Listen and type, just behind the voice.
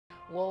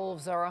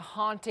Wolves are a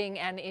haunting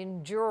and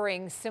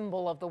enduring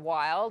symbol of the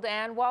wild,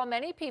 and while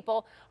many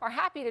people are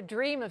happy to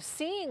dream of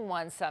seeing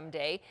one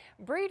someday,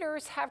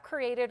 breeders have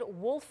created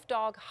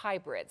wolf-dog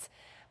hybrids.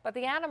 But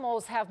the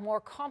animals have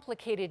more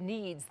complicated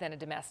needs than a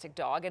domestic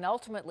dog and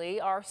ultimately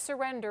are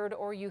surrendered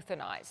or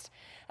euthanized.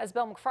 As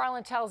Bill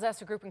Macfarlane tells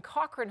us, a group in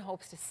Cochrane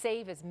hopes to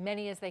save as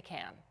many as they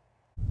can.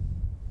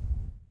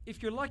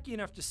 If you're lucky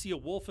enough to see a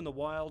wolf in the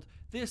wild,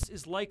 this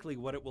is likely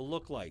what it will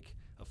look like,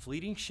 a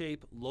fleeting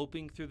shape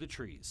loping through the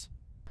trees.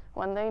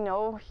 When they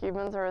know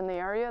humans are in the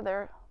area,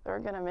 they're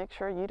going to make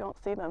sure you don't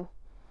see them.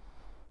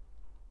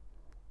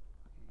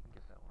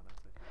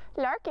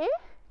 Larky, do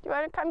you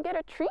want to come get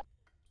a treat?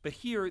 But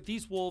here,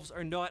 these wolves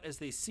are not as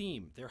they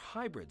seem. They're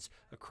hybrids,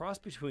 a cross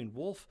between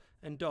wolf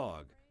and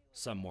dog.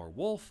 Some more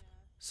wolf,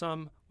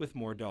 some with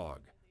more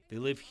dog. They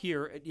live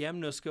here at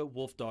Yamnuska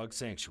Wolf Dog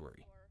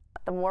Sanctuary.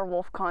 The more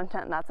wolf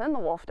content that's in the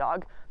wolf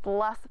dog, the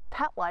less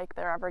pet-like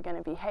they're ever going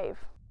to behave.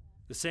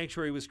 The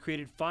sanctuary was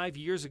created 5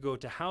 years ago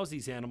to house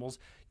these animals,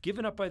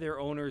 given up by their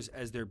owners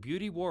as their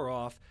beauty wore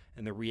off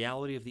and the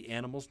reality of the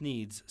animals'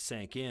 needs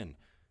sank in.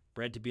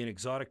 Bred to be an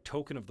exotic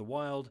token of the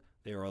wild,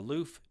 they are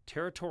aloof,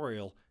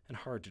 territorial, and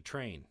hard to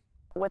train.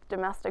 With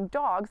domestic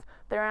dogs,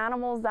 they're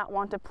animals that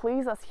want to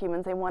please us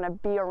humans. They want to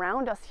be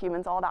around us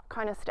humans, all that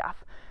kind of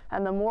stuff.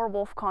 And the more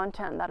wolf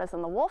content that is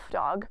in the wolf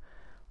dog,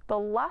 the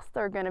less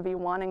they're going to be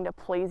wanting to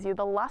please you,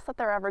 the less that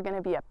they're ever going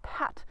to be a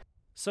pet.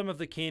 Some of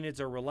the canids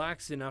are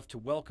relaxed enough to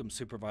welcome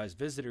supervised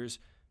visitors.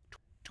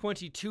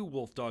 22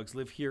 wolf dogs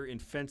live here in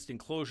fenced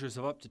enclosures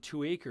of up to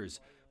 2 acres.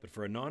 But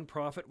for a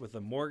nonprofit with a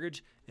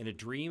mortgage and a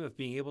dream of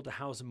being able to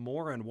house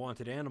more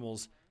unwanted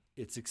animals,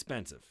 it's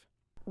expensive.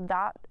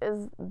 That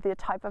is the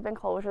type of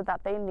enclosure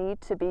that they need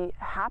to be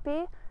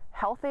happy,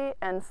 healthy,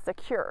 and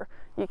secure.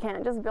 You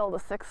can't just build a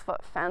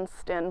 6-foot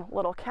fenced-in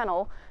little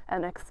kennel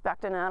and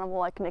expect an animal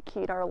like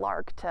Nikita or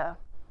Lark to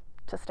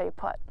stay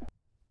put.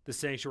 The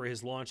sanctuary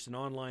has launched an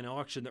online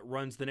auction that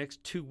runs the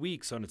next 2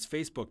 weeks on its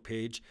Facebook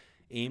page,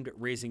 aimed at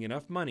raising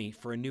enough money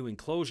for a new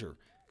enclosure.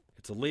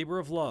 It's a labor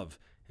of love,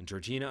 and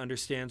Georgina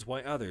understands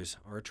why others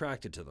are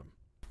attracted to them.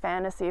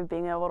 Fantasy of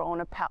being able to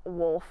own a pet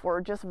wolf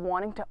or just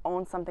wanting to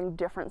own something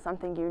different,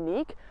 something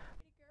unique.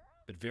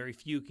 But very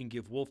few can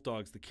give wolf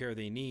dogs the care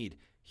they need.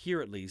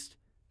 Here, at least,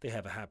 they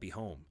have a happy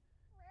home.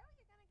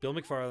 Bill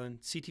Macfarlane,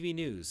 CTV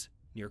News,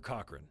 near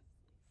Cochrane.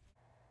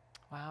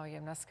 Wow,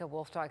 Yamnuska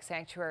Wolf Dog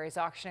Sanctuary is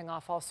auctioning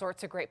off all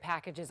sorts of great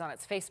packages on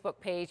its Facebook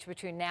page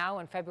between now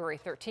and February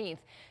 13th.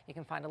 You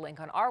can find a link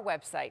on our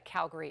website,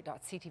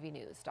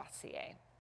 calgary.ctvnews.ca.